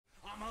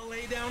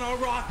Down a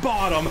rock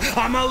bottom,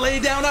 I'ma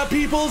lay down at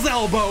people's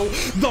elbow.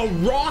 The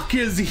Rock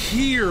is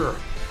here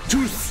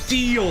to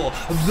steal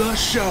the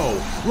show.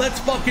 Let's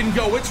fucking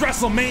go. It's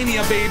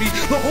WrestleMania, baby.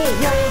 The whole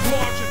world's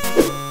watching.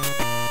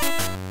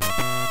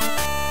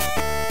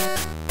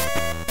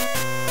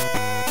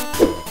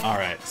 All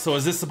right, so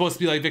is this supposed to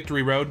be like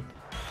Victory Road?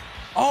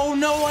 Oh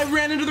no, I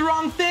ran into the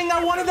wrong thing.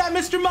 I wanted that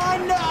Mr.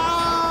 Mime. No!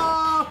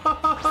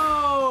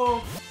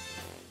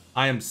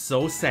 I am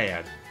so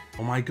sad.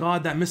 Oh my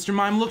god, that Mr.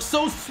 Mime looks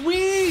so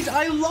sweet!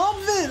 I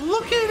love it!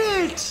 Look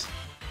at it!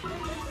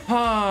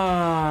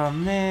 Oh,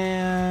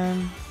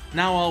 man.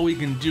 Now all we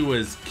can do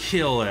is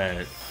kill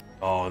it.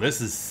 Oh,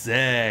 this is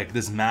sick.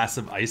 This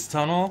massive ice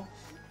tunnel.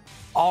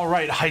 All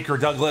right, Hiker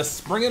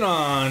Douglas, bring it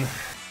on.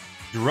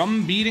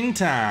 Drum beating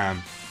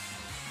time.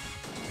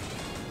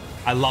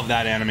 I love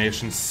that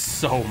animation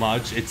so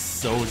much. It's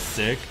so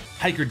sick.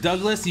 Hiker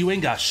Douglas, you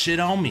ain't got shit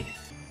on me.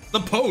 The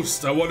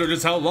Post. I wonder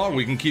just how long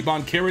we can keep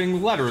on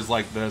carrying letters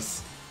like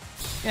this.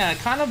 Yeah,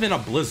 kind of in a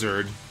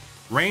blizzard.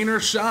 Rain or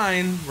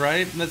shine,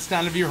 right? That's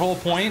kind of your whole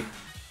point.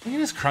 You can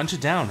just crunch it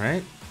down,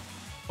 right?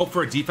 Hope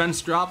for a defense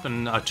drop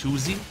and a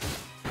twosie.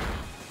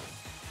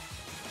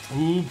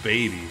 Ooh,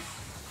 baby.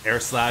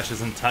 Air slash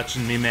isn't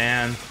touching me,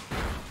 man.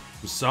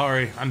 I'm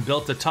sorry. I'm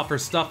built to tougher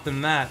stuff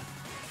than that.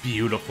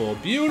 Beautiful,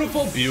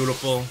 beautiful,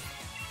 beautiful.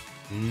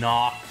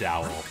 Knocked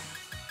Owl.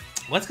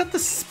 Let's get the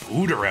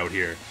Spooter out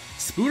here.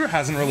 Spooter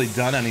hasn't really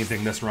done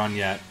anything this run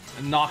yet.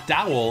 Knocked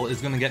Owl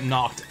is gonna get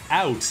knocked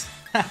out.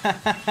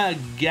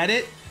 Get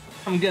it?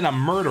 I'm gonna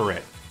murder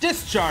it.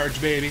 Discharge,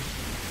 baby.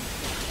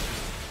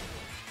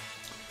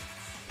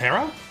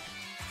 Para?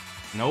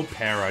 No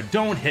para.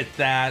 Don't hit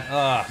that.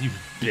 Ugh, you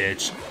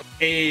bitch.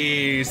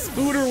 A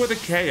Spooter with a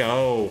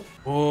KO.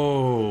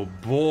 Oh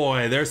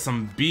boy, there's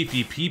some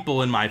beefy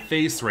people in my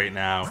face right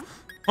now.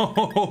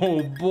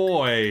 Oh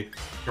boy.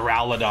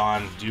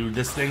 Duraludon, dude,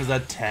 this thing's a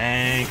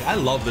tank. I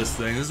love this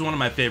thing. This is one of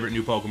my favorite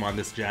new Pokemon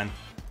this gen.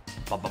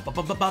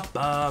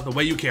 The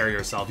way you carry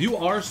yourself. You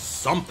are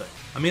something.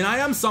 I mean, I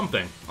am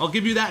something. I'll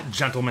give you that,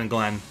 Gentleman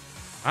Glenn.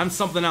 I'm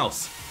something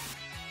else.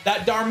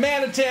 That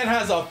Darmanitan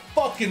has a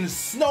fucking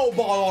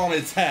snowball on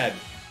its head.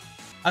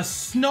 A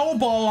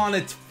snowball on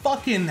its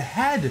fucking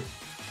head.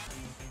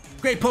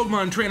 Great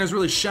Pokemon trainers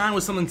really shine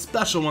with something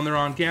special when they're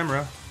on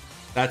camera.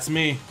 That's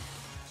me.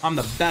 I'm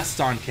the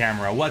best on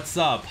camera. What's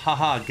up?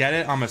 Haha, get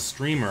it? I'm a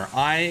streamer.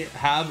 I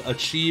have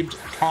achieved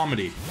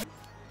comedy.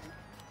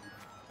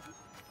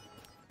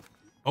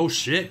 Oh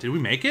shit, did we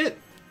make it?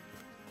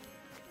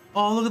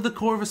 Oh, look at the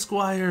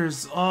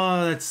Corvisquires.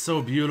 Oh, that's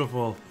so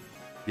beautiful.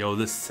 Yo,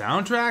 this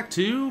soundtrack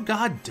too?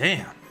 God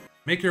damn.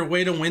 Make your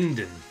way to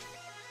Winden.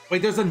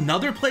 Wait, there's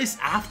another place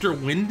after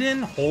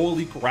Winden?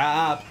 Holy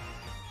crap.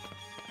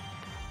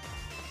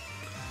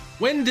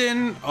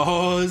 Winden.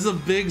 Oh, this is a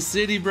big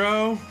city,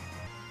 bro.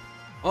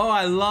 Oh,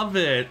 I love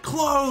it.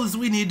 Clothes,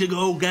 we need to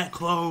go get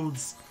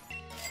clothes.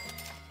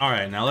 All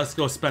right, now let's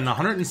go spend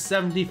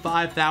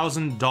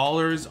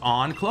 $175,000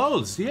 on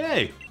clothes,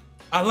 yay.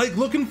 I like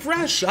looking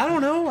fresh, I don't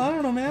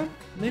know, man.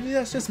 Maybe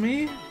that's just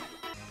me.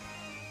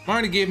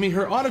 Marnie gave me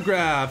her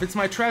autograph, it's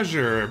my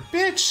treasure.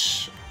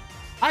 Bitch,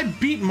 I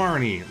beat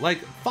Marnie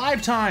like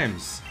 5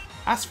 times.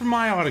 Ask for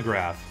my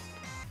autograph.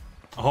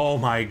 Oh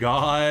my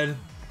God.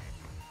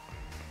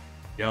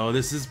 Yo,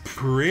 this is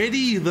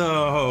pretty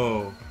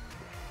though.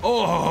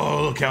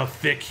 Oh, look how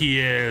thick he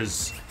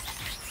is.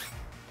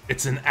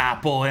 It's an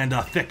apple and a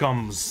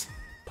thickums.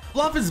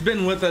 Fluff has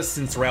been with us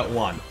since Route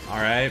 1, all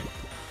right?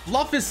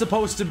 Fluff is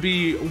supposed to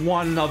be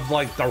one of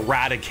like the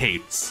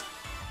Raticates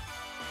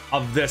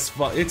of this.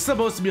 It's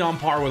supposed to be on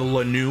par with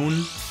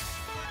Lanoon,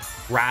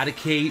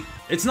 Raticate.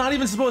 It's not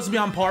even supposed to be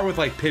on par with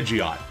like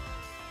Pidgeot,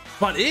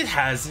 but it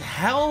has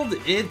held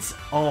its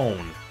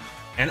own.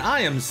 And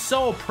I am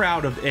so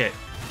proud of it.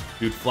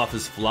 Dude, Fluff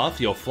is fluff.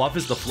 Yo, Fluff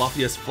is the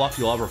fluffiest fluff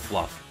you'll ever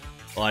fluff.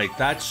 Like,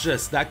 that's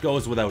just, that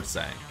goes without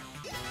saying.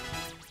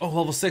 Oh,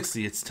 level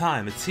 60, it's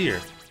time, it's here.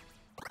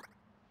 All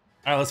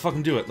right, let's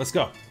fucking do it. Let's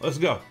go, let's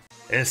go.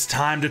 It's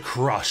time to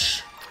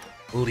crush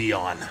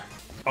Leon.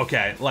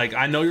 Okay, like,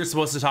 I know you're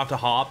supposed to talk to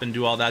Hop and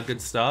do all that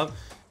good stuff,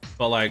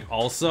 but like,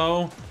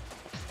 also,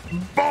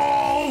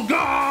 Ball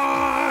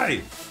Guy!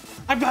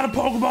 I've got a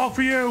Pokeball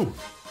for you!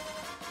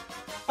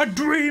 A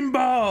Dream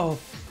Ball!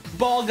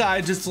 Ball Guy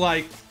just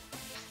like,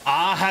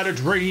 I had a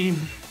dream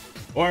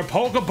where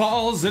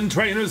Pokeballs and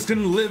trainers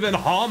can live in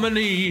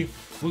harmony.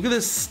 Look at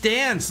this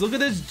stance. Look at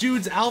this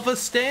dude's alpha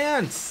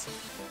stance.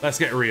 Let's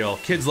get real.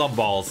 Kids love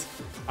balls.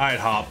 All right,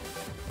 Hop.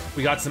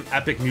 We got some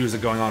epic music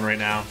going on right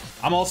now.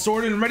 I'm all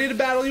sorted and ready to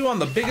battle you on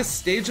the biggest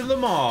stage of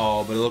them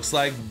all, but it looks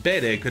like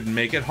Bede couldn't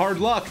make it. Hard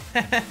luck.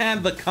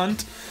 The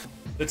cunt.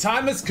 The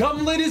time has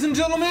come, ladies and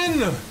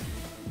gentlemen.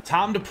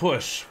 Time to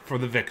push for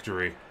the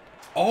victory.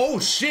 Oh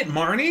shit,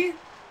 Marnie?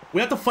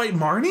 We have to fight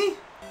Marnie?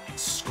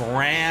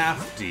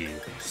 Scrafty.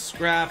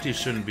 Scrafty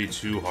shouldn't be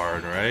too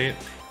hard, right?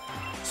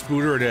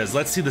 Spooter it is.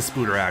 Let's see the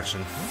Spooter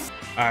action.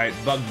 All right,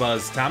 Bug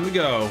Buzz, time to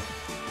go.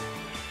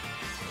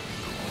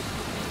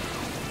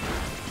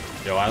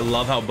 Yo, I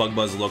love how Bug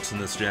Buzz looks in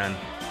this gen.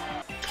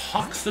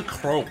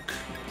 Toxicroak.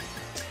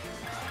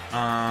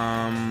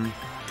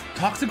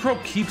 Toxic Crow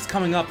keeps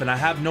coming up and I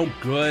have no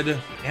good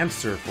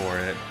answer for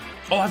it.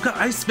 Oh, I've got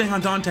Ice Fang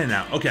on Dante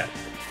now. Okay.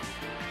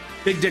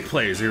 Big dick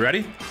plays. Are you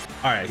ready?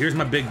 All right, here's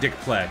my big dick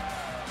play.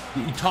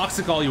 You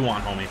toxic all you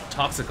want, homie.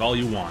 Toxic all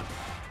you want.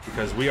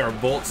 Because we are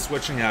Volt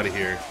switching out of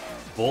here.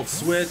 Volt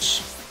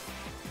switch.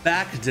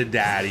 Back to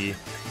daddy.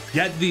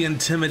 Get the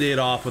Intimidate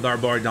off with our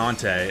boy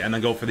Dante and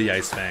then go for the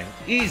Ice Fang.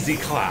 Easy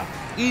clap.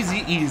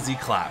 Easy, easy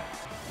clap.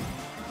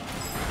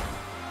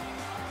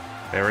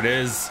 There it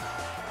is.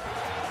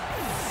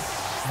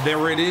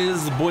 There it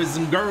is, boys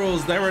and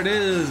girls. There it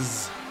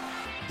is.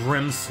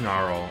 Grim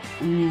Snarl.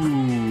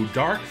 Ooh,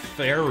 Dark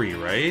Fairy,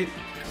 right?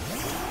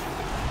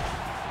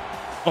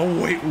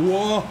 Oh, wait.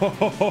 Whoa.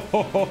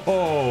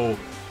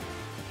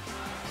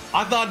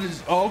 I thought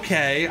it's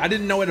okay. I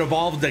didn't know it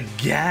evolved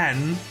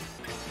again.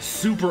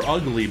 Super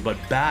ugly, but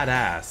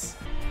badass.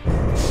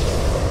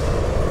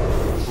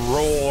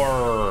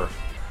 Roar.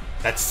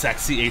 That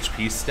sexy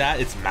HP stat,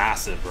 it's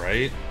massive,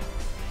 right?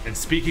 And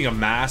speaking of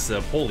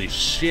massive, holy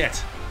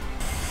shit.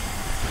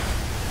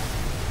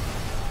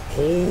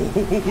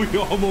 Oh, we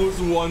almost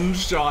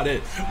one-shot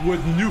it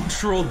with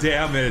neutral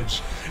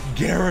damage.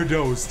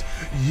 Gyarados,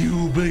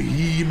 you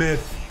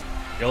behemoth.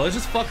 Yo, let's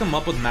just fuck him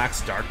up with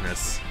max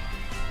darkness.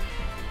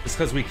 Just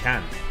because we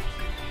can.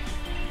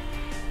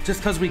 Just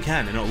because we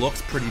can, and it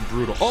looks pretty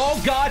brutal.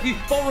 Oh god, he's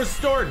full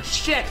restored.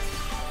 Shit.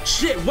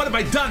 Shit, what have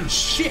I done?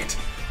 Shit.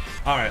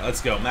 All right,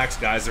 let's go. Max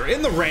Geyser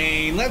in the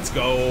rain. Let's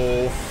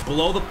go.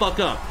 Blow the fuck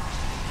up.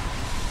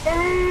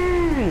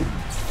 Boom.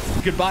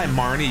 Goodbye,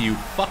 Marnie. You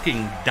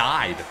fucking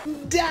died.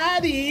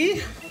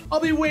 Daddy, I'll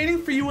be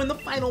waiting for you in the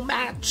final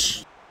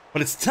match.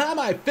 But it's time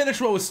I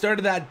finish what was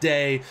started that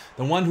day.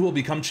 The one who will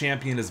become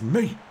champion is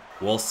me.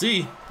 We'll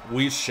see.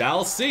 We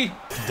shall see.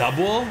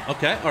 Double.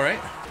 Okay, all right.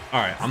 All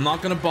right, I'm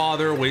not gonna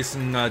bother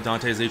wasting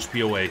Dante's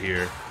HP away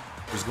here.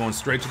 Just going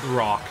straight to the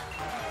rock.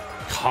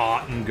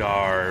 Cotton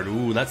Guard.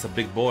 Ooh, that's a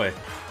big boy.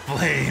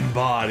 Flame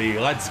Body.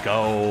 Let's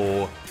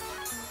go.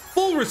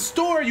 Full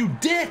restore, you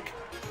dick.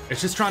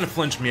 It's just trying to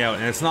flinch me out,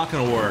 and it's not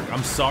gonna work.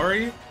 I'm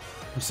sorry.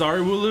 I'm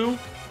sorry, Wooloo.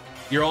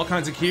 You're all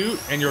kinds of cute,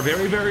 and you're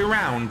very, very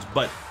round,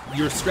 but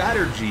your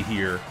strategy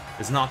here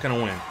is not gonna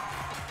win.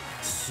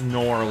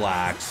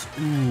 Snorlax.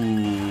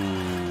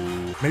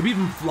 Ooh. Maybe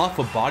even Fluff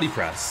a body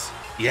press.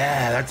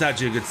 Yeah, that's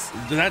actually a good,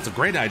 that's a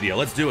great idea.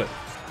 Let's do it.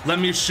 Let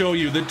me show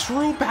you the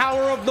true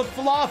power of the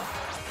Fluff.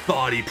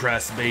 Body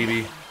press,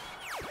 baby.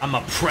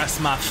 I'ma press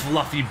my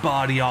fluffy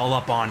body all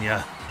up on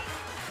ya.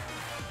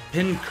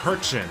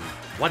 Pincurchin.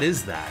 What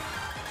is that?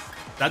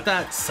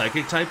 That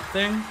psychic type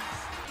thing? All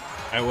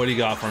right, what do you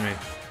got for me?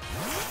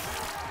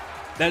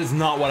 That is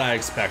not what I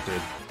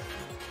expected.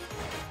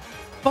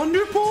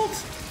 Thunderbolt?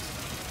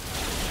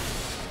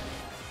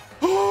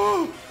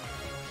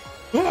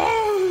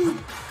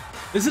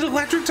 Is it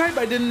electric type?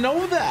 I didn't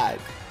know that.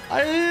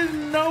 I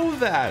didn't know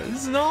that.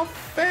 This is not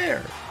fair.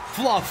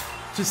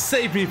 Fluff, just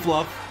save me,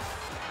 Fluff.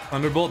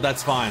 Thunderbolt,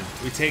 that's fine.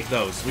 We take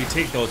those. We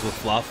take those with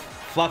Fluff.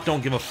 Fluff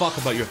don't give a fuck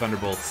about your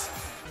Thunderbolts.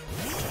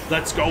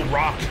 Let's go,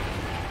 Rock.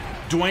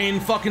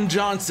 Dwayne fucking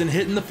Johnson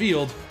hitting the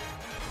field.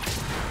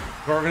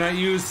 We're gonna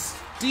use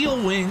Steel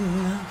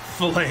Wing.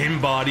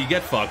 Flame Body,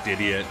 get fucked,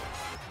 idiot.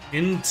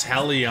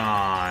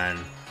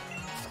 Inteleon.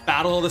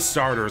 Battle of the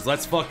starters,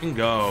 let's fucking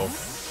go.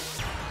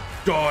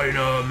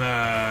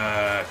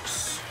 Dynamax.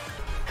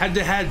 Head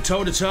to head,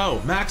 toe to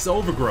toe, max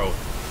overgrowth.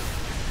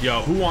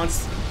 Yo,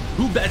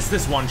 who bets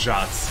this one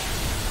shots?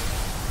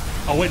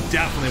 Oh, it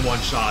definitely one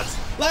shots.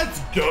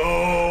 Let's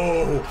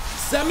go.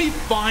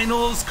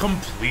 Semi-finals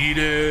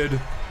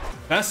completed.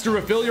 Best to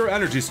refill your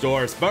energy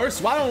stores.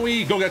 First, why don't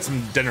we go get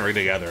some dinner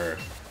together?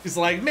 He's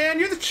like, man,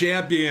 you're the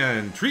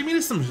champion. Treat me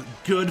to some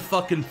good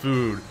fucking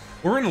food.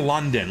 We're in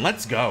London,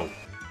 let's go.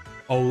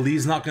 Oh,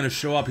 Lee's not gonna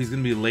show up, he's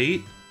gonna be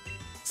late.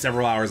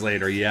 Several hours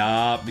later,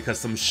 yeah, because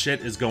some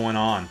shit is going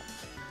on.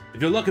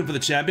 If you're looking for the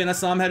champion, I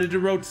saw him headed to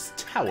Rose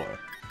Tower.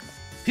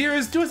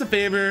 Piers, do us a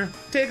favor,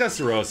 take us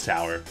to Rose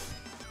Tower.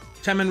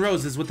 Chairman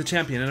Rose is with the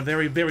champion in a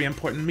very, very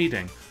important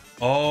meeting.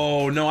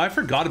 Oh, no, I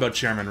forgot about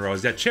Chairman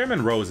Rose. Yeah,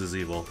 Chairman Rose is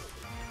evil.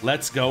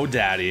 Let's go,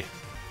 daddy.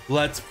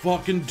 Let's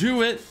fucking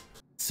do it.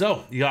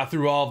 So, you got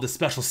through all of the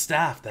special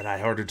staff that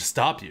I ordered to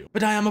stop you.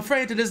 But I am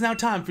afraid it is now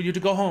time for you to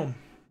go home.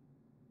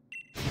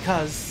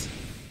 Because...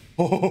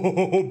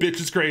 oh, bitch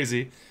is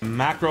crazy.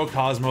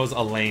 Macrocosmos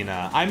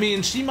Elena. I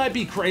mean, she might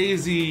be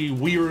crazy,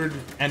 weird,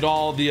 and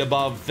all the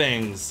above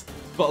things.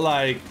 But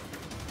like...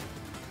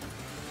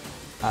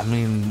 I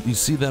mean, you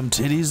see them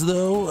titties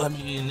though? I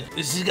mean,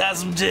 she's got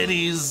some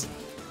titties.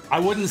 I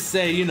wouldn't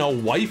say, you know,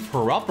 wife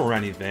her up or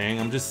anything.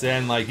 I'm just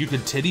saying, like, you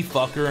could titty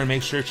fuck her and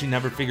make sure she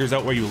never figures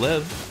out where you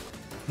live.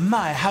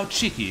 My, how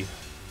cheeky.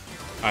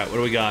 All right, what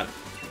do we got?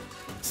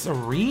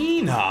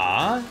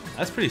 Serena?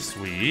 That's pretty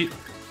sweet.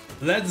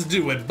 Let's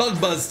do it. Bug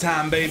buzz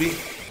time, baby.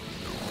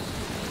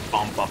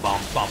 Bum, bum,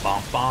 bum, bum,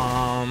 bum,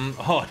 bum.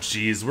 Oh,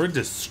 geez, we're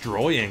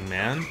destroying,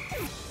 man.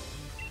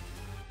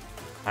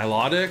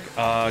 Milotic,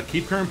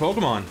 keep current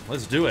Pokemon.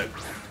 Let's do it.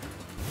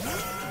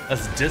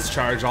 Let's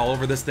discharge all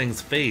over this thing's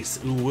face.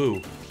 Ooh,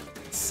 woo.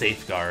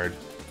 Safeguard.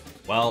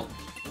 Well,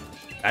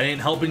 that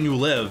ain't helping you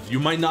live. You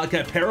might not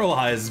get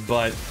paralyzed,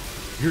 but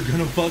you're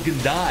gonna fucking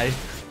die.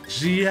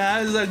 She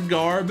has a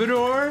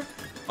Garbodor?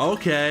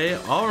 Okay,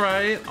 all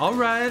right,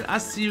 I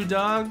see you,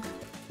 dog.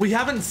 We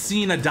haven't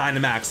seen a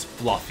Dynamax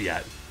fluff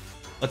yet.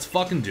 Let's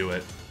fucking do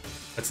it.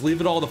 Let's leave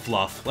it all to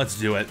fluff. Let's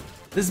do it.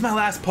 This is my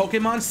last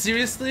Pokemon?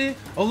 Seriously?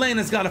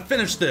 Elena's gotta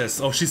finish this.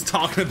 Oh, she's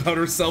talking about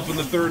herself in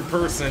the third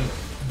person.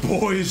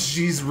 Boy,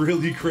 she's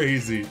really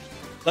crazy.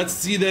 Let's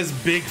see this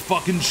big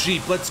fucking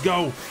sheep. Let's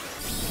go.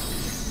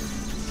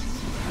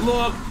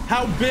 Look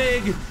how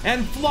big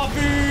and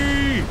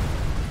fluffy.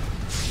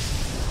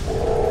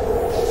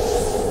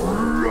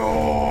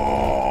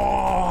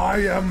 I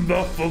am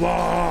the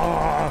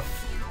fluff.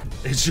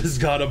 It's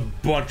just got a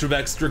bunch of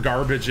extra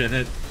garbage in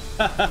it.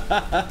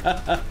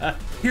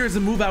 Here's a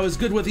move I was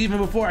good with even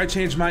before I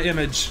changed my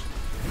image.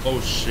 Oh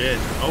shit,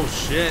 oh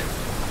shit.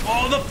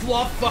 Oh, the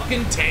fluff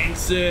fucking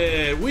tanks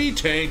it. We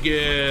tank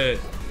it.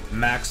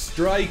 Max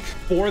strike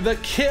for the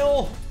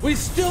kill. We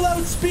still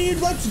outspeed.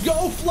 Let's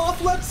go,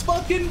 Fluff. Let's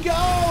fucking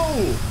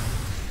go.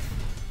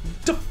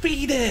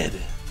 Defeated.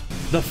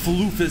 The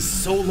floof is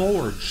so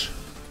large,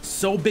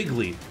 so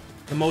bigly.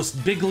 The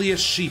most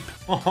bigliest sheep.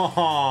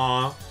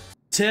 Aww.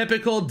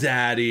 Typical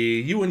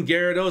daddy. You and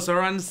Gyarados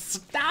are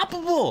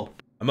unstoppable.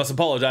 I must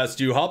apologize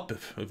to you, Hop,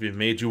 if it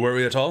made you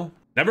worry at all.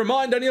 Never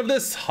mind any of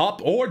this,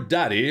 Hop or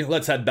Daddy.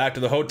 Let's head back to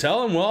the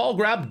hotel and we'll all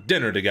grab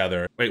dinner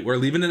together. Wait, we're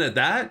leaving it at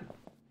that?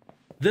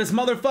 This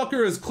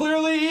motherfucker is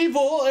clearly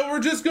evil and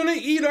we're just gonna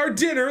eat our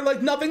dinner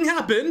like nothing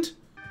happened.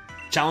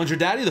 Challenger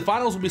Daddy, the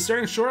finals will be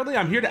starting shortly.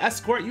 I'm here to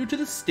escort you to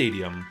the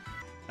stadium.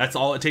 That's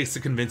all it takes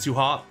to convince you,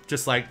 Hop.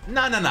 Just like,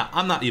 nah,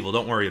 I'm not evil,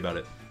 don't worry about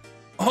it.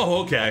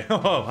 Oh, okay.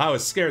 Oh, I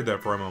was scared there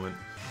for a moment.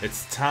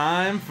 It's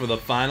time for the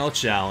final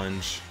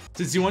challenge.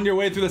 Since you won your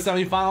way through the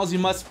semifinals, you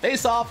must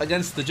face off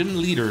against the gym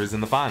leaders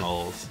in the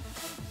finals.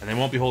 And they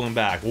won't be holding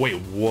back. Wait,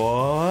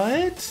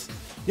 what?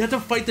 You have to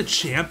fight the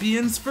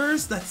champions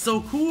first? That's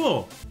so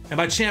cool. And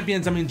by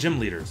champions, I mean gym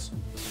leaders.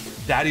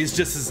 Daddy's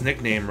just his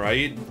nickname,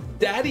 right?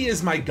 Daddy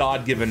is my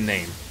God-given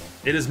name.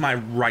 It is my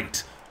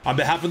right. On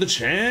behalf of the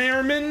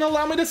chairman,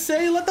 allow me to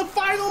say, let the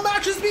final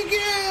matches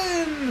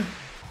begin!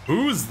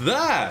 Who's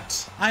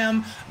that? I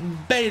am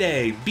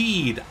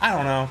Bede, I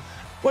don't know.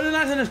 What an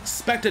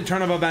unexpected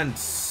turn of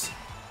events.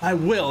 My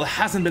will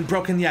hasn't been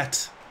broken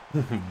yet.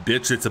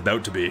 Bitch, it's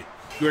about to be.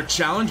 You are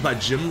challenged by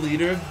gym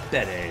leader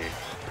Bede.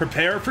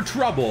 Prepare for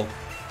trouble.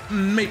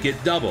 Make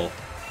it double.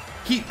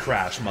 Heat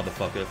crash,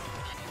 motherfucker.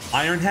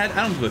 Ironhead,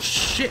 I don't give a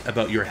shit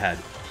about your head.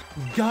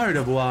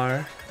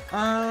 Gardevoir.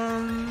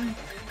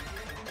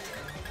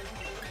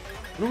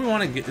 What do we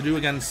want to do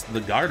against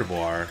the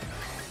Gardevoir?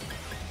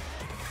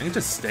 I need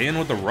to stay in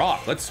with the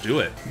rock. Let's do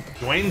it.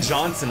 Dwayne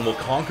Johnson will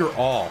conquer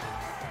all.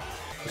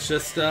 Let's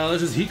just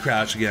heat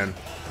crash again.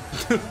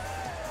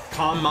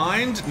 Calm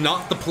mind,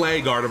 not the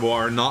play,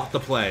 Gardevoir, not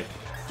the play.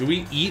 Do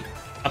we eat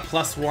a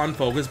 +1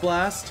 focus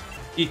blast?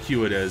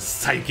 EQ it is.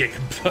 Psychic.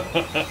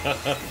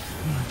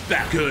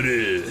 Back at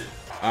it.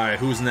 All right,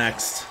 who's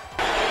next?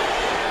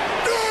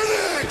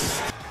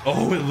 Next.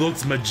 Oh, it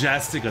looks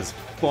majestic as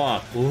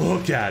fuck.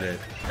 Look at it.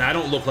 I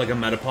don't look like a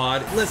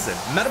Metapod. Listen,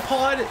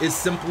 Metapod is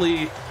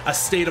simply a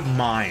state of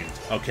mind,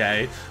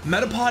 okay?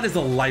 Metapod is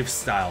a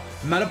lifestyle.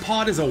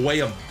 Metapod is a way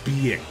of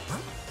being.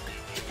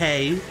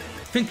 Okay?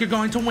 Think you're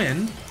going to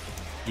win?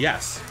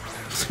 Yes.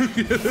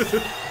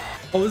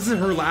 Oh, this is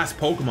her last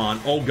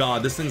Pokemon. Oh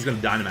god, this thing's gonna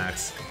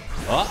Dynamax.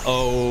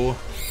 Uh-oh.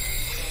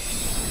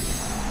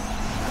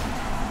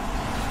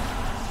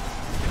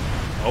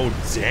 Oh,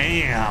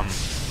 damn.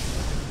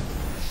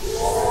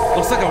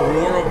 Looks like a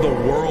War of the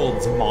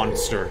Worlds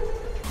monster.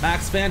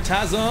 Max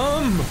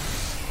Phantasm!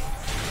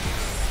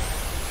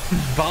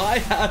 Bye,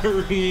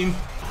 Hatterene.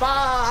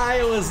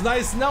 Bye, it was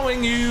nice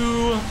knowing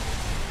you.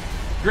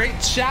 Great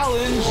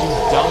challenge, you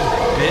dumb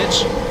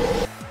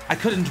bitch. I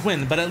couldn't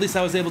win, but at least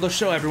I was able to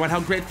show everyone how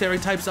great fairy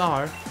types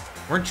are.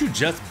 Weren't you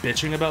just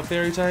bitching about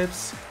fairy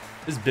types?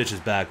 This bitch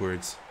is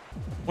backwards.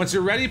 Once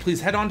you're ready,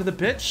 please head on to the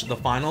pitch. The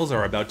finals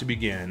are about to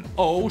begin.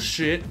 Oh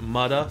shit,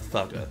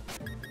 motherfucker.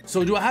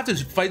 So do I have to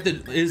fight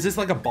is this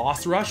like a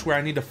boss rush where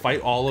I need to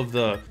fight all of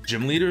the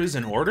gym leaders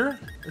in order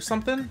or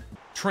something?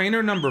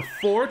 Trainer number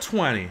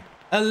 420.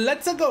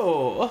 Let's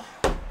go.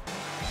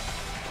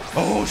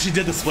 Oh, she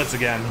did the splits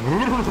again.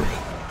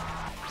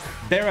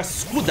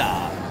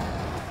 Barraskewda.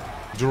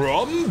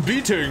 Drum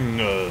beating.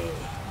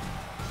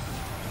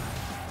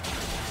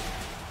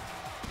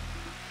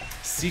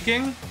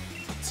 Seeking?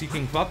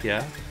 Seeking, fuck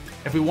yeah.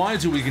 If we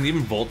wanted to, we can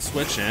even Volt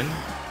Switch in.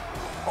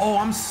 Oh,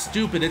 I'm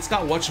stupid. It's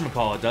got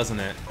whatchamacallit, doesn't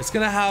it? It's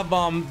gonna have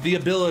the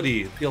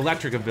ability, the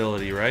electric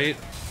ability, right?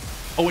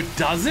 Oh, it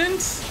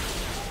doesn't?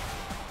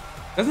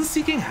 Doesn't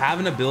Seeking have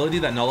an ability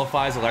that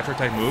nullifies electric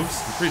type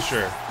moves? I'm pretty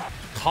sure.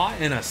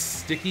 Caught in a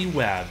sticky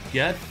web.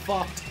 Get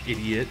fucked,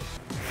 idiot.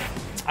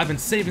 I've been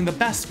saving the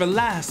best for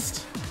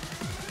last.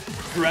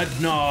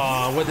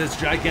 Dreadnought with his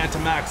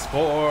Gigantamax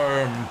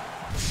form.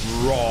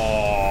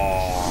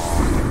 Raw.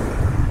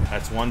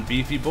 That's one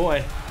beefy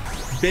boy.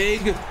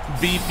 Big,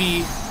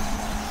 beefy,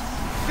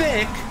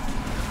 thick,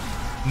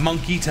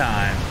 Monkey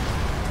time.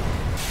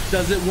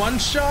 Does it one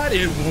shot?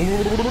 It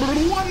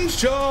one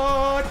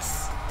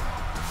shots.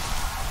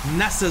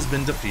 Nessa's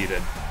been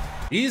defeated.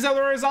 These are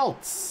the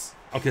results.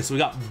 Okay, so we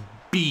got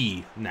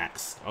B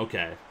next.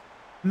 Okay.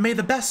 May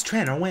the best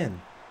trainer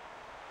win.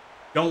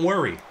 Don't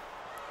worry.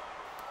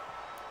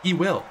 He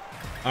will.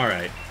 All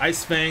right,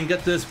 Ice Fang,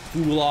 get this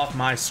fool off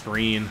my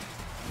screen.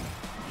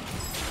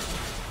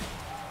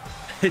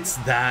 It's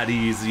that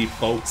easy,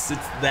 folks.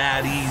 It's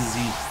that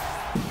easy.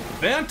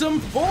 Phantom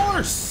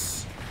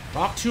Force.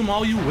 Rock Tomb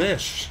all you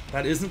wish.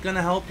 That isn't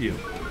gonna help you.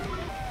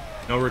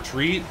 No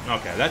retreat.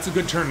 Okay, that's a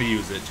good turn to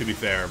use it, to be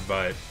fair,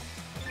 but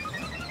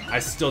I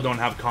still don't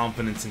have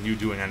confidence in you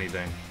doing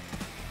anything.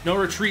 No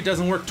retreat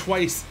doesn't work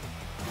twice,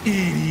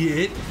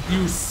 idiot.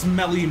 You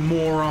smelly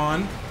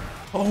moron.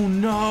 Oh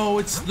no,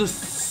 it's the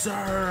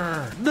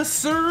Sir. The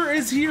Sir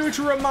is here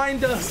to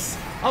remind us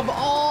of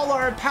all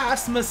our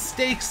past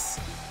mistakes,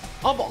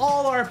 of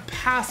all our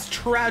past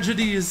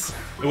tragedies.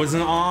 It was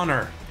an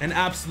honor, an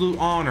absolute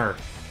honor,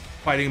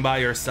 fighting by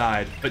your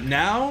side. But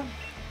now,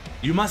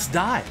 you must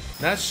die.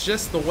 That's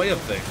just the way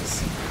of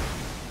things.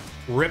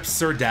 Rip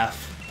Sir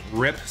Death.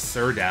 Rip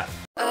Sir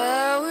Death.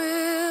 I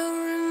will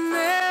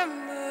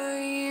remember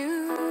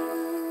you.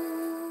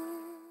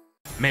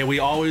 May we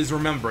always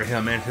remember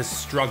him and his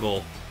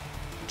struggle.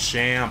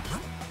 Champ.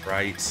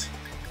 Right.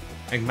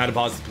 Thank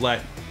Metapod's to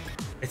play.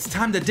 It's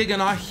time to dig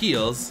in our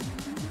heels.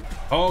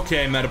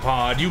 Okay,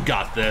 Metapod, you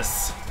got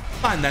this.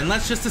 Fine then,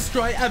 let's just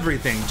destroy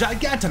everything.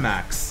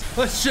 Gigantamax.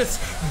 Let's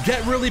just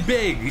get really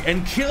big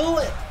and kill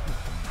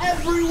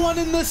everyone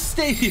in the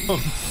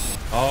stadium.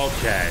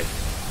 Okay.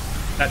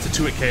 That's a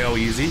 2-hit KO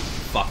easy.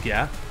 Fuck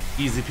yeah.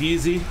 Easy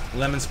peasy,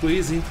 lemon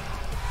squeezy.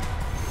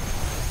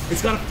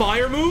 It's got a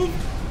fire move?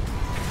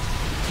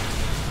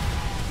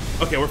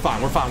 Okay, we're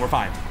fine, we're fine, we're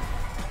fine.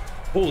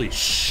 Holy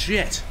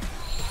shit.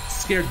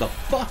 Scared the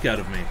fuck out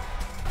of me.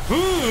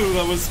 Ooh,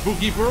 that was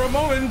spooky for a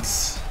moment.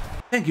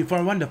 Thank you for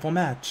a wonderful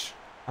match.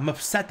 I'm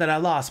upset that I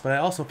lost, but I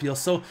also feel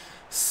so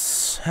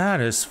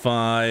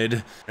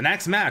satisfied. The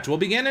next match will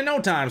begin in no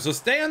time, so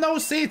stay in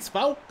those seats,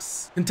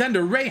 folks.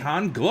 Contender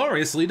Rayhan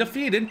gloriously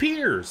defeated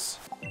Piers.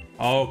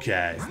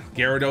 Okay,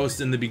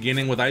 Gyarados in the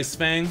beginning with Ice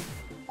Fang.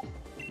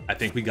 I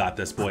think we got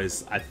this,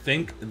 boys. I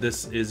think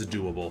this is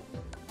doable.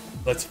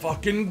 Let's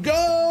fucking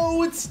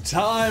go! It's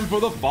time for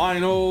the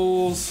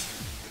finals.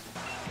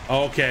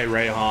 Okay,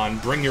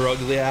 Rayhan, bring your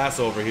ugly ass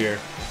over here.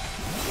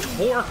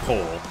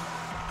 Torkoal?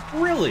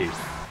 Really?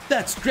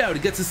 That's drought.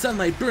 It gets the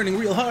sunlight burning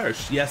real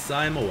harsh. Yes,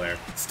 I am aware.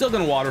 Still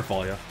gonna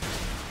waterfall you.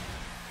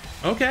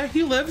 Okay,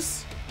 he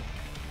lives.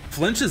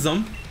 Flinches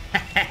him.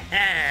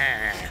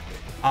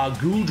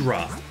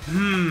 Agudra.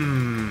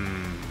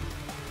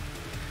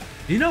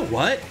 You know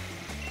what?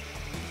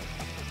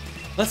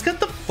 Let's get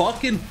the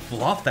fucking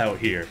Fluff out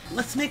here.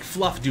 Let's make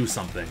Fluff do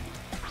something.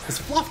 Because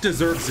Fluff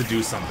deserves to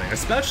do something,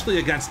 especially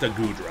against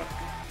Agudra.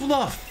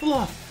 Fluff,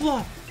 Fluff,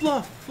 Fluff,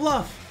 Fluff,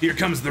 Fluff. Here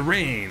comes the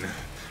rain.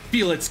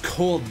 Feel its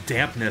cold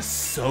dampness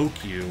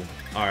soak you.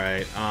 All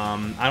right,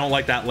 I don't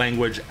like that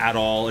language at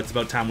all. It's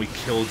about time we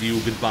killed you.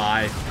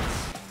 Goodbye.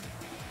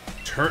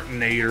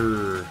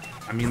 Turtonator.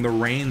 I mean, the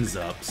rain's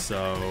up,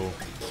 so...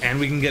 And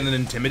we can get an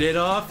Intimidate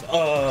off?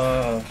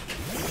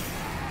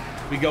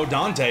 We go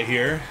Dante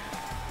here.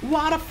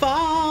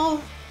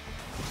 Waterfall!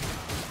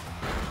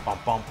 Bum,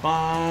 bum,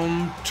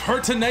 bum.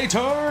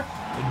 Turtonator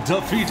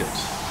defeated.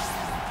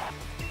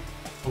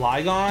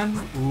 Flygon?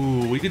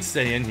 Ooh, we could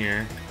stay in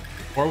here.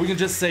 Or we can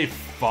just say,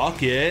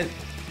 fuck it.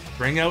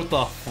 Bring out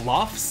the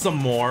Fluff some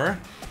more.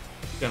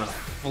 Gonna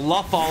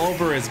fluff all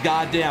over his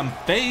goddamn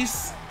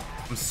face.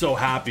 I'm so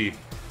happy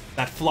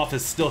that Fluff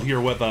is still here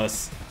with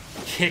us.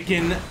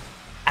 Kicking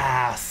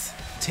ass.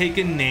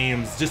 Taking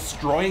names.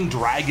 Destroying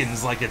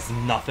dragons like it's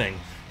nothing.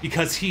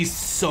 Because he's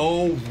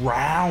so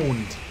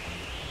round.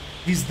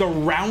 He's the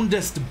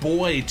roundest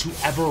boy to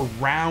ever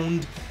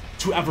round,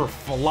 to ever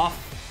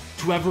fluff,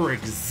 to ever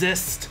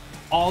exist.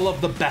 All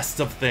of the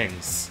best of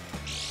things.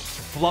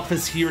 Fluff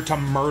is here to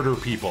murder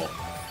people.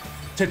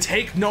 To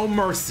take no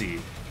mercy.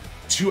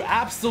 To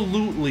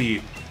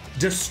absolutely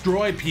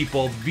destroy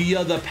people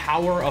via the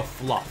power of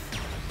Fluff.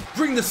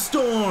 Bring the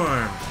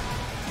storm!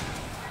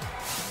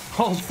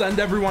 I'll send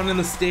everyone in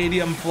the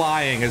stadium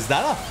flying. Is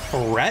that a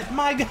threat,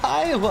 my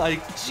guy?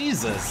 Like,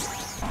 Jesus.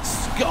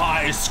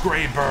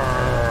 Skyscraper!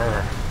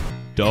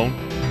 Don't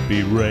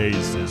be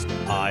racist.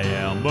 I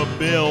am a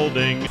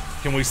building.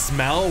 Can we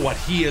smell what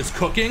he is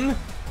cooking?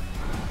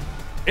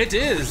 It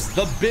is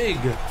the big,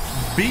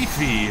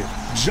 beefy,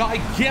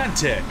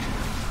 gigantic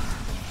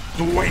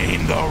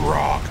Dwayne The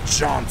Rock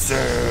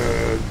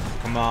Johnson.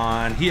 Come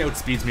on, he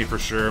outspeeds me for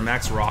sure.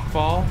 Max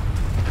Rockfall.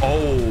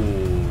 Oh.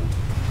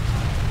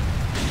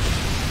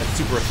 That's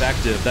super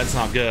effective. That's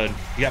not good.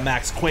 You got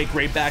Max Quake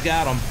right back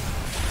at him.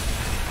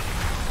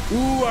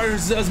 Ooh,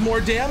 ours does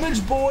more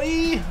damage,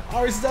 boy.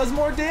 Ours does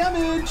more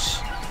damage.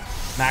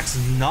 Max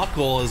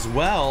Knuckle as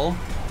well.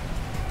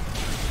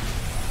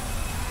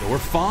 But we're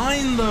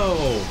fine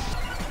though.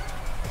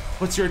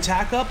 What's your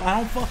attack up? I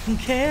don't fucking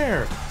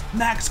care.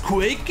 Max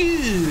Quake.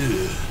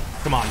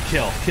 Come on,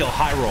 kill,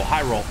 high roll,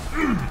 high roll.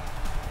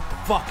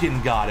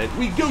 Fucking got it.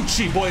 We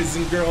Gucci, boys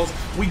and girls.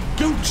 We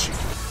Gucci.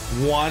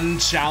 One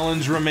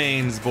challenge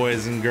remains,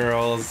 boys and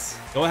girls.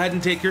 Go ahead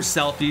and take your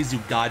selfies, you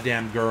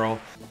goddamn girl.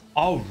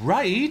 All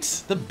right,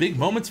 the big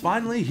moment's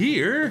finally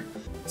here.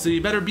 So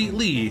you better beat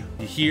Lee,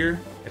 you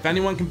hear? If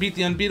anyone can beat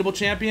the unbeatable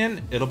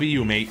champion, it'll be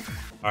you, mate.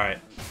 All right,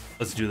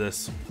 let's do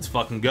this. Let's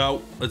fucking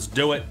go. Let's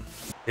do it.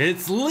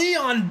 It's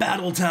Leon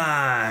battle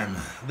time.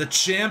 The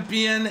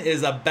champion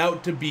is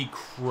about to be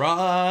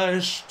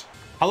crushed.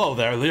 Hello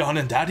there, Leon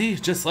and Daddy.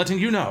 Just letting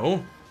you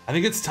know, I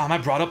think it's time I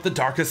brought up the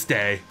darkest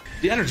day.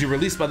 The energy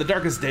released by the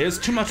darkest day is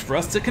too much for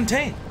us to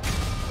contain.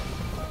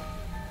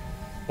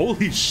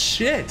 Holy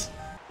shit.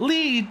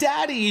 Lee,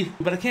 Daddy.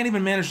 But I can't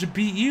even manage to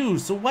beat you,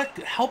 so what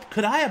help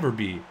could I ever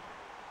be?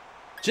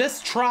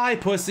 Just try,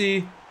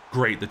 pussy.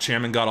 Great, the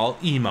chairman got all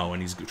emo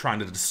and he's trying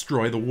to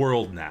destroy the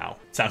world now.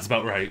 Sounds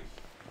about right.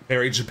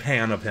 Very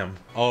Japan of him.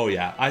 Oh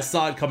yeah, I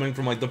saw it coming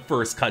from like the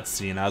first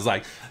cutscene. I was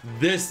like,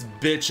 this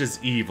bitch is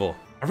evil.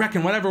 I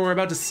reckon whatever we're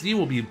about to see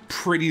will be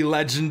pretty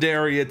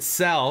legendary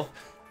itself.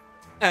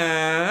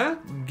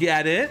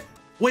 Get it?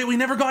 Wait, we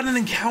never got an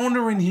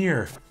encounter in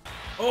here.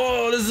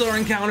 Oh, this is our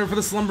encounter for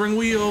the slumbering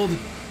weald.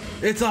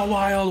 It's a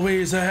wild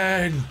ways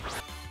ahead.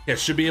 Yeah,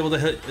 should be able to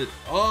hit it.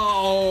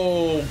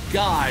 Oh,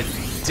 god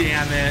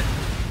damn it.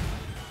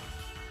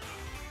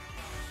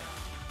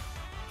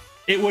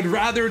 It would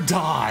rather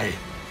die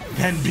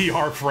than be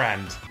our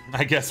friend.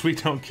 I guess we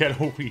don't get a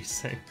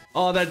Weezing.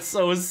 Oh, that's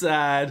so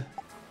sad.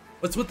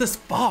 What's with this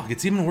fog?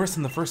 It's even worse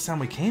than the first time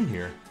we came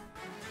here.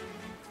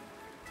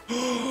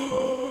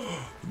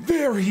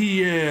 There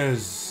he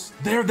is.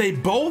 There they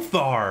both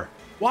are.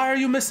 Why are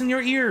you missing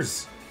your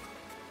ears?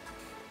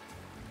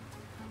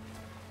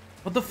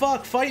 What the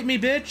fuck? Fight me,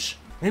 bitch.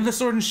 Maybe the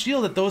sword and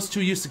shield that those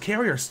two used to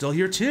carry are still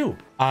here too.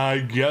 I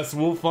guess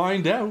we'll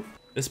find out.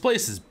 This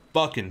place is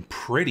fucking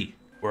pretty.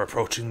 We're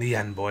approaching the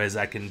end, boys.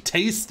 I can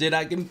taste it.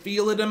 I can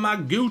feel it in my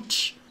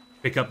gooch.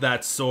 Pick up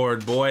that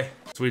sword, boy.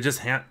 So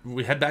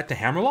we head back to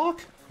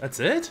Hammerlock? That's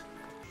it?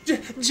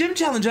 Gym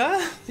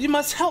Challenger, you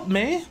must help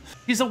me.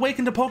 He's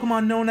awakened a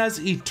Pokemon known as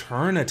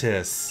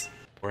Eternatus.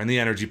 We're in the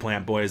energy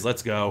plant, boys.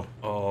 Let's go.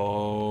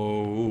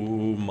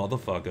 Oh,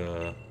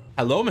 motherfucker.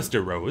 Hello,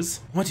 Mr. Rose.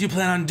 What do you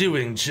plan on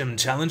doing, Gym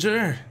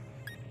Challenger?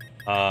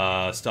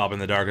 Stop in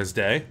the darkest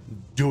day.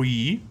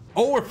 Doi.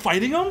 Oh, we're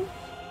fighting him?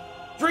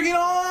 Bring it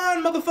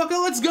on,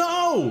 motherfucker. Let's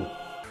go.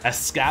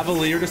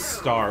 Escavalier to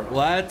start.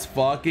 Let's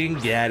fucking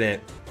get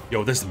it.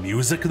 Yo, this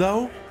music,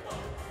 though?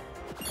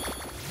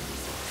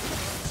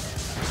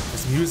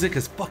 This music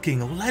is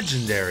fucking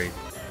legendary.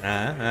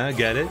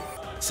 Get it?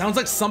 Sounds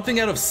like something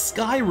out of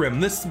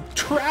Skyrim. This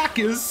track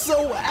is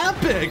so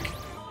epic.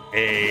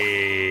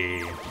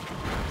 Hey,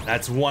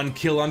 that's one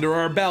kill under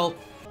our belt.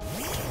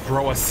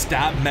 Bro, a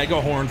stab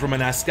mega horn from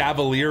an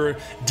Escavalier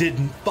did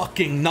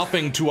fucking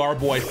nothing to our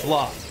boy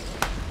Fluff.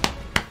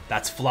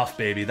 That's Fluff,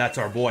 baby. That's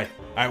our boy.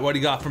 All right, what do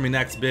you got for me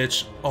next,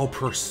 bitch? Oh,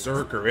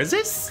 Berserker. Is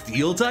it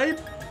Steel type?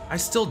 I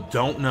still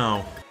don't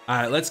know. All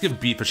right, let's give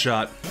Beef a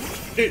shot.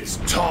 It's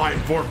time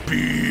for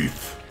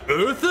Beef.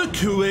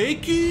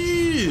 Earthquake.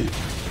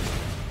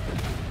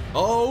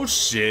 Oh,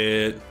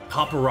 shit.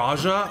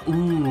 Paparaja?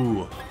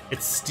 Ooh.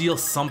 It's Steel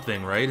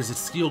something, right? Is it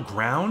Steel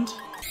Ground?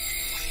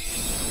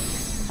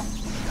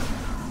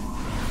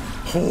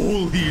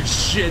 Holy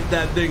shit,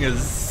 that thing is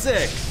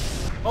sick.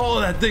 Oh,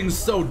 that thing's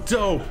so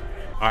dope.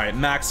 All right,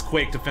 Max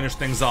Quake to finish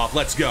things off.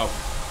 Let's go.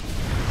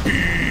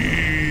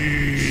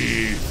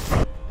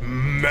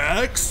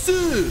 Max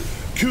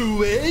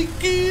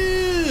Quake.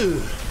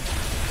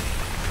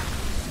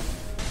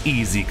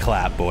 Easy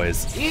clap,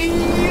 boys.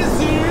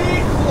 Easy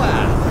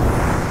clap.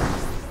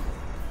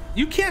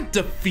 You can't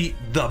defeat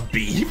the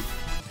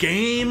Beef.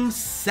 Game,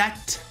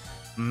 set,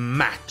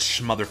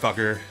 match,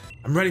 motherfucker.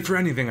 I'm ready for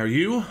anything, are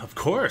you? Of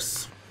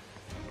course.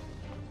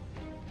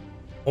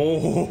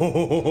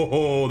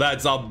 Oh,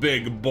 that's a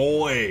big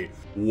boy.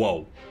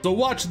 Whoa. So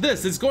watch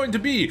this, it's going to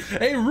be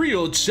a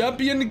real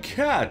champion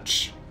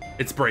catch.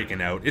 It's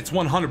breaking out. It's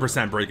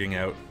 100% breaking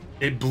out.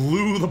 It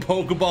blew the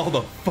Pokeball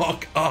the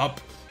fuck up.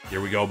 Here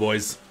we go,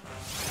 boys.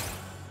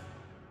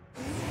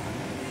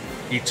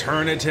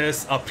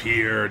 Eternatus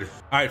appeared.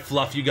 All right,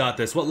 Fluff, you got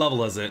this. What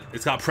level is it?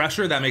 It's got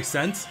pressure, that makes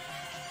sense.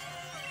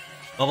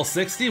 Level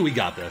 60, we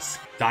got this.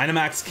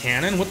 Dynamax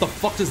Cannon, what the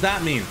fuck does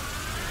that mean?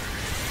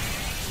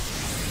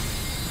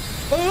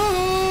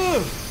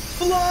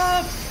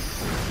 Fluff!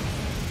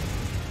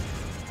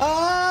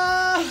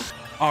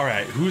 All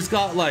right, who's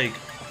got like,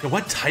 okay,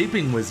 what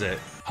typing was it?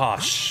 Oh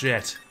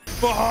shit.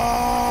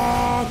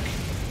 Fuck!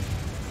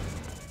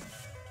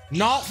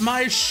 Not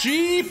my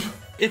sheep!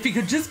 If he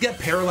could just get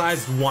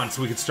paralyzed once,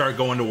 we could start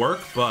going to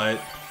work, but...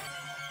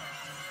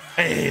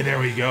 Hey, there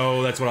we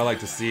go. That's what I like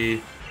to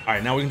see. All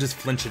right, now we can just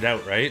flinch it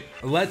out, right?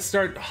 Let's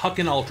start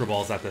hucking Ultra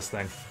Balls at this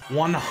thing.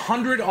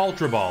 100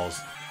 Ultra Balls.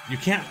 You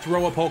can't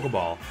throw a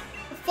Pokeball.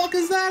 The fuck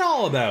is that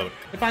all about?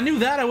 If I knew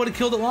that, I would have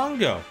killed it long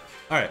ago.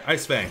 All right,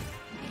 Ice Fang.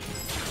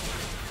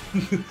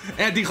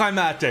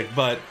 Anticlimactic,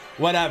 but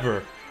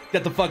whatever.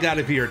 Get the fuck out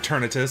of here,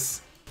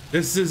 Eternatus.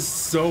 This is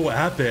so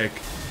epic.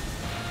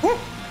 Woo!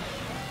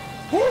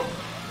 Woo!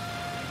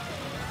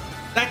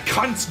 That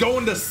cunt's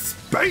going to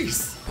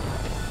space.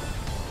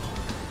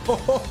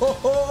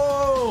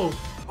 Oh,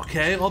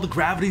 okay, all the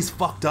gravity's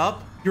fucked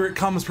up. Here it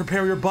comes,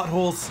 prepare your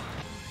buttholes.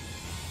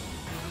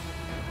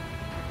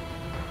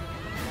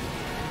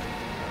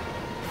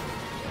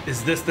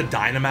 Is this the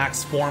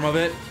Dynamax form of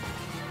it?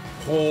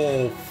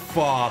 Oh,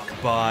 fuck,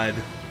 bud.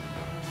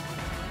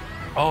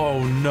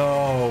 Oh,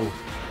 no.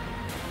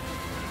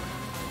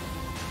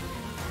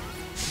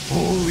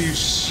 Holy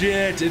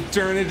shit,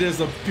 Eternatus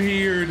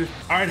appeared.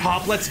 All right,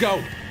 Hop, let's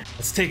go.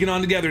 Let's take it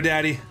on together,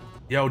 Daddy.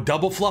 Yo,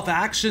 double fluff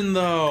action,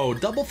 though.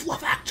 Double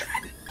fluff action.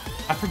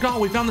 I forgot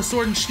we found the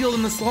sword and shield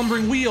in the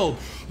slumbering wheel.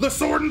 The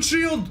sword and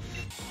shield.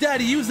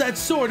 Daddy, use that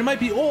sword. It might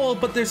be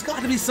old, but there's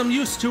got to be some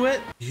use to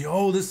it.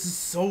 Yo, this is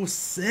so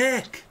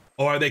sick.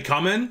 Oh, are they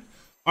coming?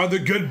 Are the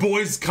good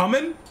boys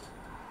coming?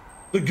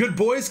 The good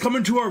boys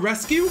coming to our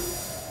rescue?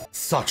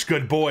 Such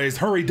good boys.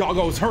 Hurry,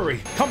 doggos,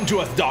 hurry. Come to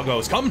us,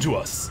 doggos, come to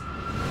us.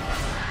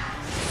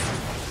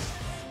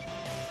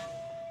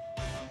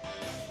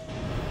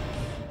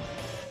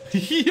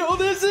 Yo,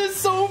 this is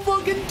so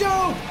fucking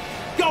dope!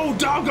 Go,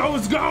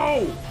 doggos,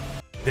 go!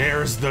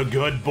 There's the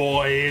good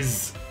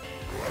boys.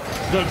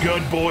 The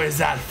good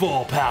boys at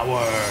full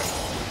power.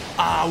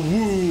 Ah,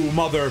 woo,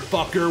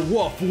 motherfucker,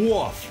 woof,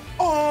 woof.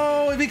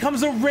 Oh, it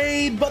becomes a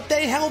raid, but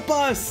they help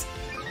us.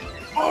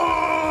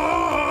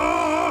 Oh!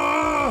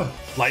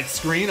 Light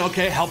screen,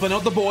 okay, helping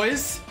out the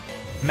boys.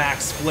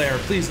 Max flare,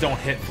 please don't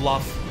hit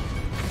Fluff.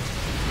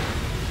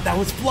 That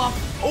was Fluff.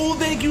 Oh,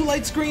 thank you,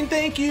 light screen,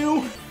 thank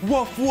you.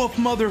 Woof, woof,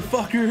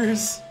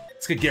 motherfuckers.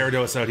 Let's get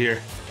Gyarados out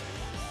here.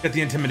 Get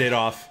the Intimidate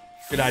off.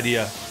 Good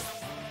idea.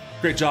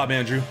 Great job,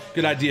 Andrew.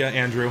 Good idea,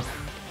 Andrew.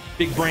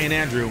 Big brain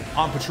Andrew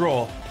on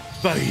patrol.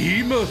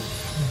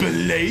 Behemoth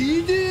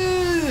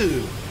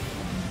Blade.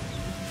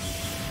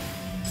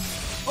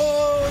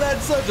 Oh,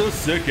 that's such a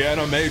sick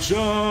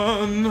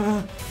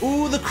animation.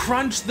 Ooh, the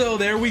crunch though,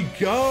 there we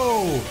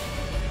go.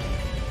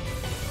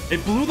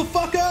 It blew the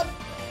fuck up.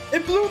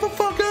 It blew the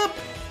fuck up.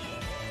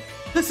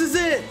 This is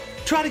it.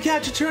 Try to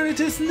catch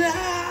Eternatus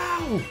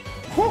now.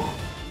 Whew.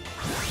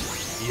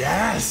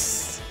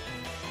 Yes.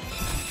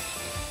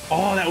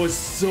 Oh, that was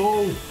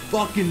so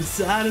fucking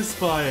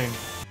satisfying.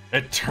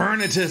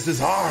 Eternatus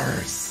is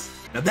ours.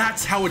 Now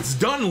that's how it's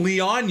done,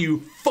 Leon,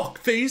 you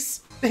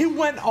fuckface. They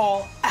went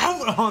all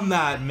out on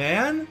that,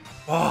 man.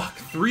 Fuck,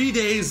 3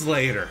 days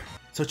later.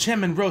 So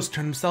Chairman Rose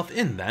turned himself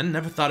in then.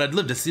 Never thought I'd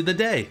live to see the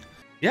day.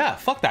 Yeah,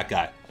 fuck that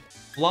guy.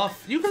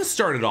 Fluff, you can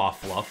start it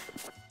off,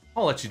 Fluff.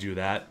 I'll let you do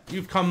that.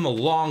 You've come a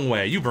long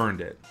way. You've earned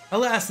it.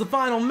 Alas, the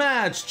final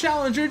match.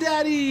 Challenger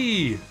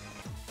Daddy.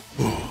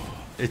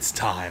 It's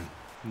time.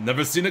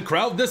 Never seen a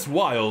crowd this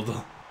wild.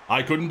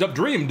 I couldn't have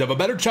dreamed of a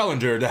better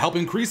challenger to help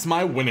increase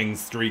my winning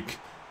streak.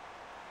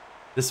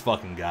 This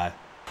fucking guy.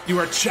 You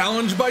are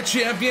challenged by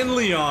Champion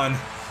Leon.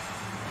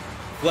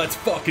 Let's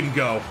fucking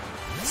go.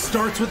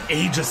 Starts with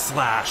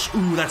Aegislash.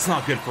 Ooh, that's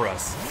not good for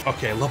us.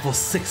 Okay, level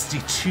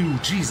 62.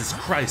 Jesus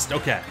Christ.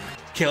 Okay.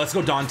 Okay, let's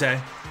go Dante.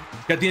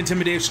 Get the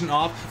Intimidation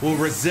off. We'll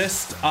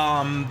resist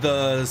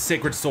the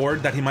Sacred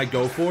Sword that he might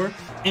go for.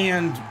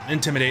 And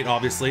Intimidate,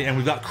 obviously. And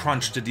we've got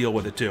Crunch to deal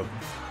with it, too.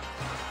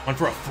 One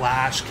for a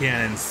Flash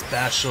Cannon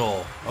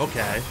special.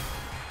 Okay.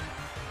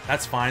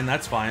 That's fine,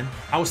 that's fine.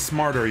 How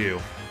smart are you?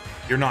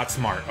 You're not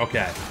smart.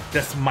 Okay.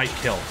 This might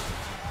kill.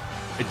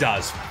 It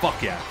does.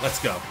 Fuck yeah. Let's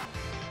go.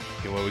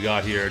 Okay, what we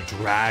got here?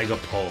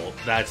 Dragapult.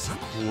 That's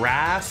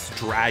Grass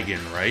Dragon,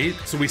 right?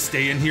 So we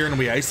stay in here and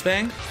we Ice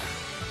Fang?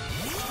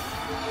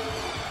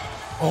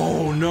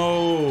 Oh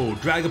no!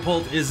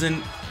 Dragapult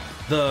isn't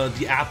the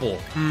apple.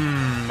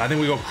 I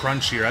think we go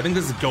Crunch here. I think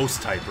this is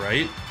Ghost type,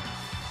 right?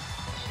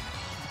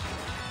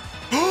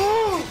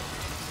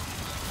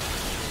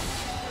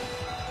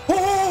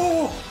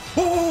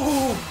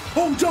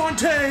 Oh,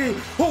 Dante!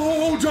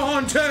 Oh,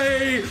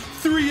 Dante!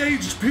 3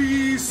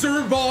 HP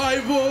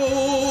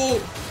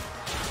survival!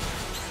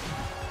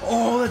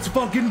 Oh, let's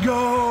fucking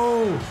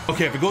go!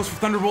 Okay, if it goes for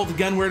Thunderbolt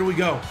again, where do we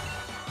go?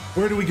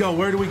 Where do we go?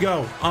 Where do we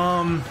go?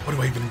 What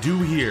do I even do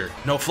here?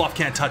 No, Fluff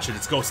can't touch it.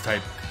 It's Ghost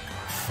type.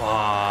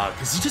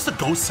 Fuck. Is he just a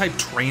Ghost type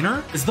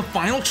trainer? Is the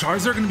final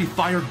Charizard gonna be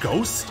Fire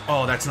Ghost?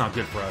 Oh, that's not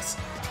good for us.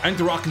 I think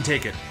the Rock can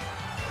take it.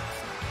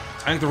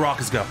 I think the Rock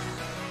is go.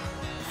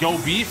 Go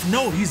Beef?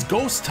 No, he's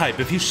Ghost type.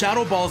 If he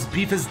Shadow Balls,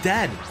 Beef is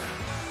dead.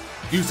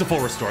 Use the full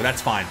restore.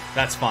 That's fine.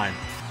 That's fine.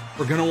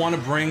 We're gonna want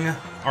to bring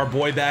our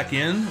boy back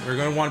in. We're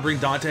gonna want to bring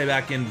Dante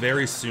back in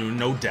very soon,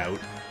 no doubt.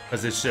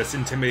 Because it's just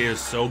Intimidate is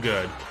so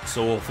good.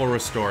 So we'll full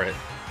restore it.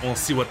 And we'll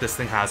see what this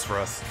thing has for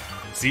us.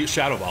 See,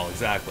 Shadow Ball,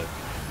 exactly.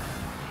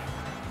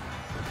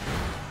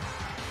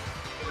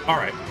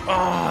 Alright.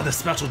 Ah, the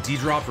special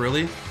D-drop,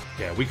 really?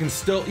 Yeah, we can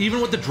still,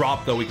 even with the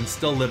drop though, we can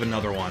still live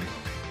another one.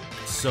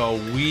 So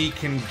we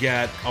can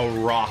get a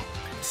Rock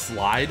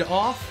Slide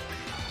off.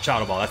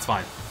 Shadow Ball, that's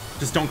fine.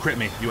 Just don't crit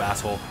me, you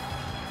asshole.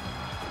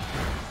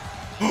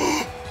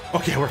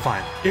 Okay, we're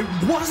fine. It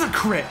was a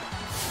crit!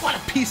 What a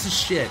piece of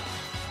shit.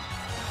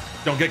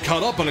 Don't get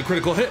caught up on a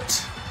critical hit.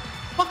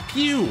 Fuck Fuck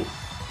you.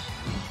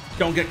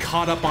 Don't get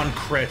caught up on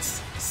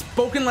crits.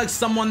 Spoken like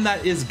someone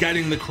that is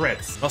getting the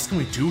crits. What else can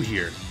we do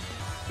here?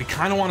 We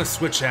kind of want to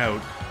switch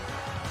out.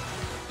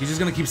 He's just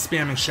going to keep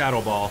spamming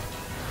Shadow Ball.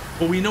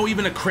 But we know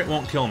even a crit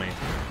won't kill me.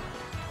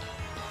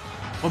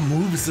 What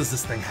moves does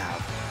this thing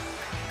have?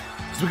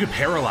 Because we could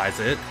paralyze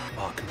it.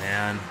 Fuck,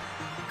 man.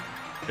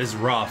 It's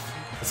rough.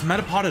 Let's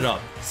Metapod it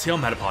up. See how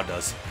Metapod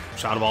does.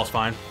 Shadow Ball's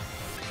fine.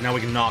 Now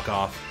we can knock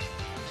off.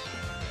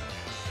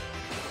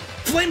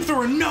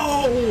 Flamethrower,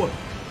 no!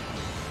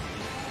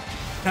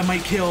 That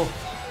might kill.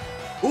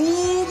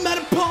 Ooh,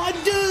 Metapod!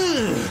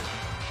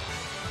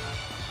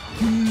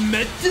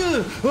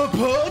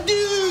 Metapod!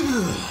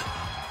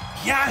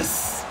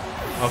 Yes!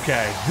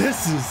 Okay,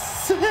 this is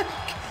sick.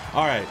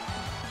 All right.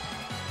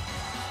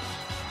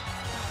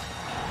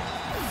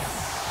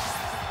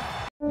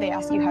 They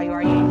ask you how you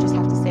are, you just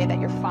have to say that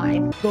you're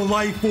fine. The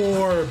life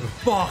orb.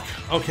 Fuck.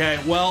 Okay,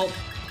 well,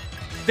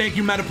 thank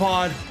you,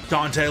 Metapod.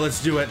 Dante,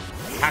 let's do it.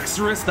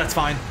 Axorus, that's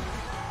fine.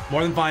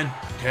 More than fine.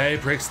 Okay,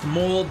 breaks the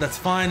mold, that's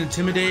fine.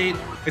 Intimidate.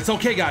 It's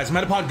okay, guys.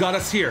 Metapod got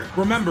us here.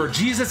 Remember,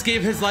 Jesus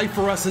gave his life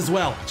for us as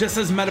well, just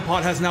as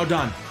Metapod has now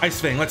done.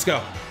 Ice Fang, let's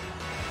go.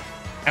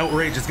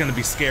 Outrage is gonna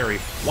be scary.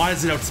 Why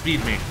does it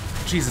outspeed me?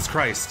 Jesus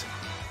Christ.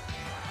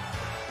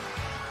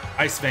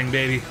 Ice Fang,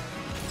 baby.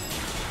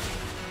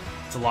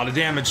 It's a lot of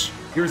damage.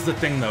 Here's the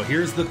thing though,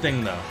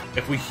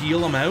 If we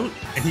heal him out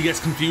and he gets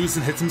confused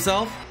and hits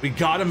himself, we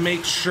gotta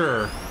make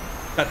sure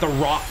that the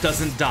rock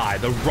doesn't die.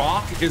 The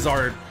rock is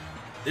our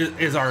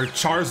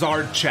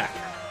Charizard check.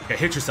 Okay,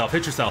 hit yourself,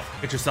 hit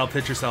yourself, hit yourself,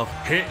 hit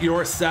yourself, hit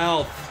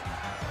yourself.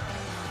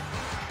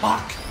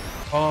 Fuck.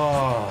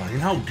 Oh, you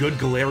know how good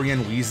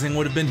Galarian Wheezing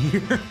would have been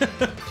here?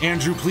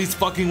 Andrew, please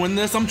fucking win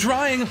this. I'm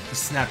trying. He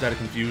snapped out of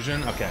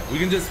confusion. Okay, we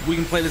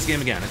can play this game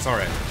again. It's all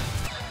right.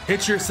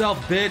 Hit yourself,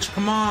 bitch.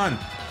 Come on.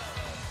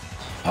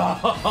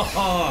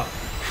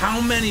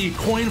 How many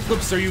coin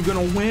flips are you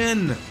gonna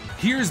win?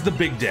 Here's the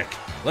big dick.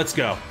 Let's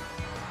go.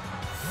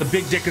 The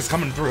big dick is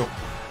coming through.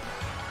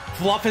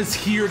 Fluff is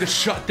here to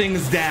shut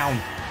things down.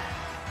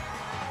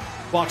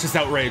 Watch this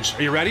outrage.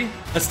 Are you ready?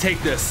 Let's take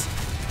this.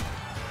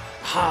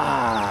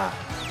 Ha!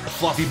 The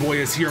fluffy boy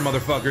is here,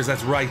 motherfuckers.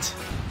 That's right.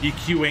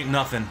 EQ ain't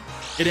nothing.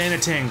 It ain't a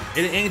ting.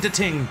 It ain't a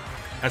ting.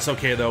 That's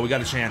okay, though. We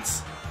got a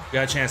chance. We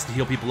got a chance to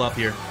heal people up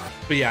here.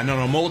 But yeah,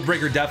 no, Mold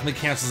Breaker definitely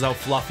cancels out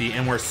Fluffy,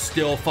 and we're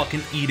still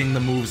fucking eating the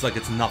moves like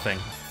it's nothing.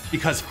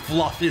 Because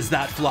Fluff is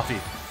that fluffy.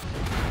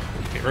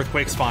 Okay,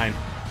 Earthquake's fine.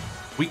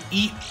 We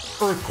eat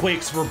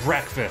Earthquakes for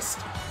breakfast.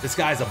 This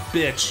guy's a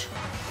bitch.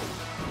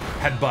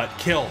 Headbutt,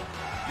 kill.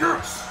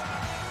 Yes!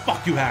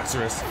 Fuck you,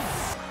 Haxorus.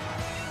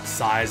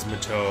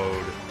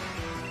 Seismitoad.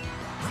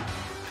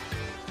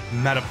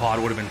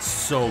 Metapod would have been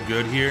so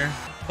good here.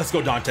 Let's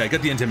go, Dante.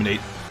 Get the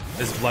Intimidate.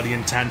 This is bloody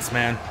intense,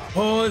 man.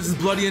 Oh, this is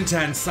bloody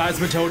intense.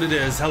 Seismitoad it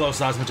is. Hello,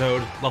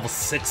 Seismitoad. Level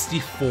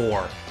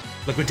 64.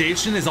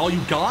 Liquidation is all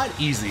you got?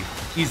 Easy.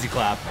 Easy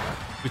clap.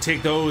 We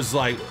take those,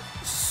 like,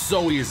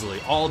 so easily.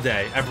 All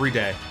day. Every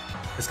day.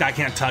 This guy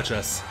can't touch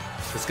us.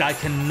 This guy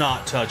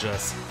cannot touch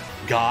us.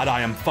 God,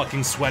 I am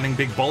fucking sweating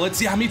big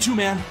bullets. Yeah, me too,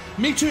 man.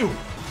 Me too.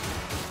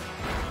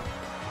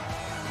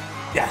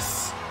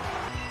 Yes.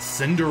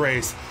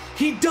 Cinderace.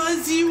 He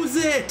does use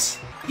it.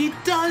 He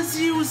does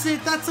use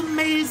it. That's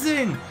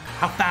amazing.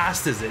 How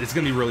fast is it? It's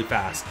gonna be really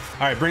fast.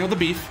 All right, bring out the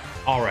beef.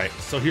 All right,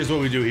 so here's what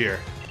we do here.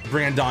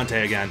 Bring in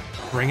Dante again.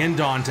 Bring in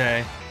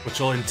Dante,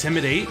 which will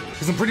intimidate,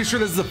 because I'm pretty sure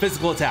this is a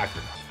physical attack.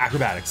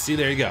 Acrobatics. See,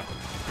 there you go.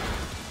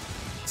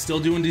 Still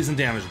doing decent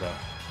damage though.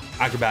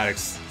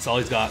 Acrobatics. That's all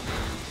he's got.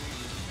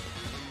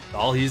 That's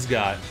all he's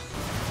got.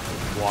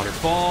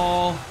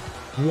 Waterfall.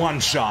 One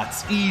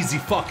shots. Easy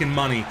fucking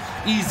money.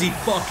 Easy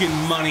fucking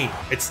money.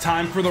 It's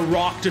time for The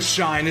Rock to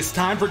shine. It's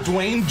time for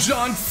Dwayne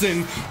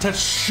Johnson to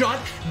shut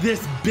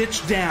this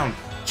bitch down.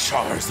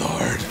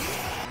 Charizard.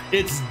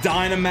 It's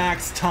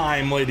Dynamax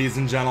time, ladies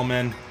and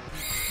gentlemen.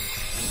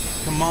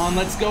 Come on,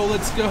 let's go,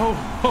 let's go.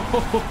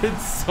 Oh,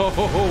 it's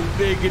so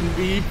big and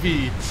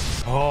beefy.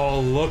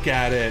 Oh, look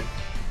at it.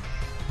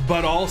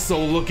 But also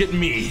look at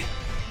me.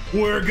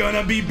 We're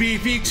gonna be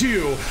beefy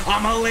too.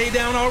 I'ma lay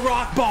down a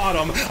rock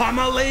bottom.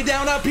 I'ma lay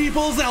down a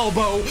people's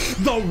elbow.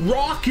 The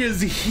Rock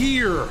is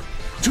here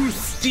to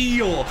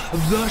steal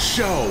the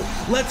show.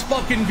 Let's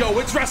fucking go.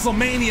 It's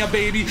WrestleMania,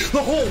 baby.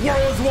 The whole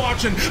world's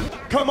watching.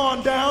 Come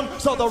on down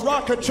so The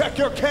Rock can check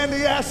your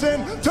candy ass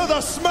in to the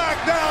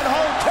SmackDown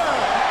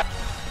Hotel.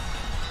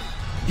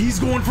 He's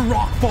going for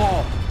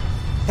Rockfall.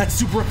 That's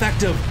super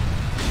effective.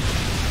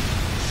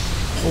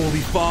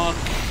 Holy fuck.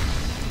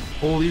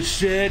 Holy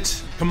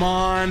shit. Come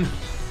on.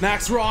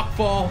 Max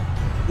Rockfall.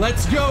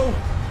 Let's go.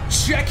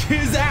 Check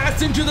his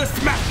ass into the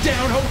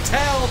SmackDown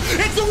Hotel.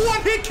 It's a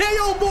one-hit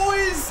KO,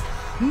 boys.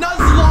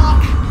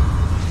 Nuzlocke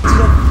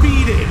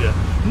defeated.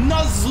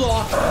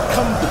 Nuzlocke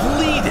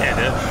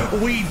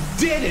completed. We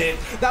did it.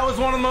 That was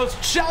one of the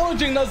most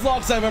challenging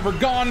Nuzlockes I've ever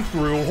gone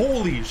through.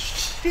 Holy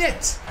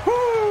shit.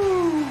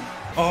 Woo.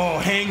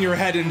 Oh, hang your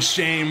head in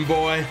shame,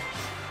 boy.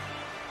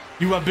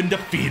 You have been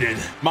defeated.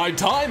 My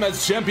time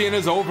as champion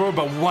is over,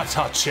 but what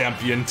a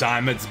champion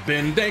time it's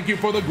been. Thank you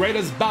for the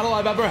greatest battle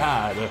I've ever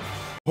had.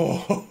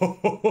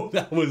 Oh,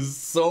 that was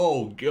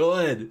so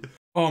good.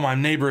 Oh, my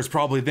neighbors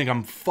probably think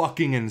I'm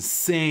fucking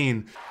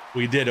insane.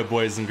 We did it,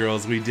 boys and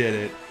girls, we did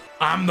it.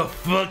 I'm the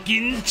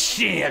fucking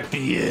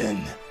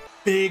champion.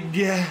 Big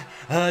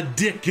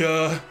dick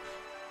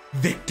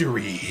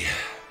victory.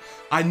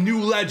 A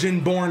new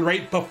legend born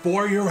right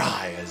before your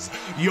eyes.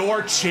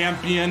 Your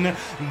champion,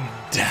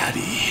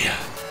 Daddy.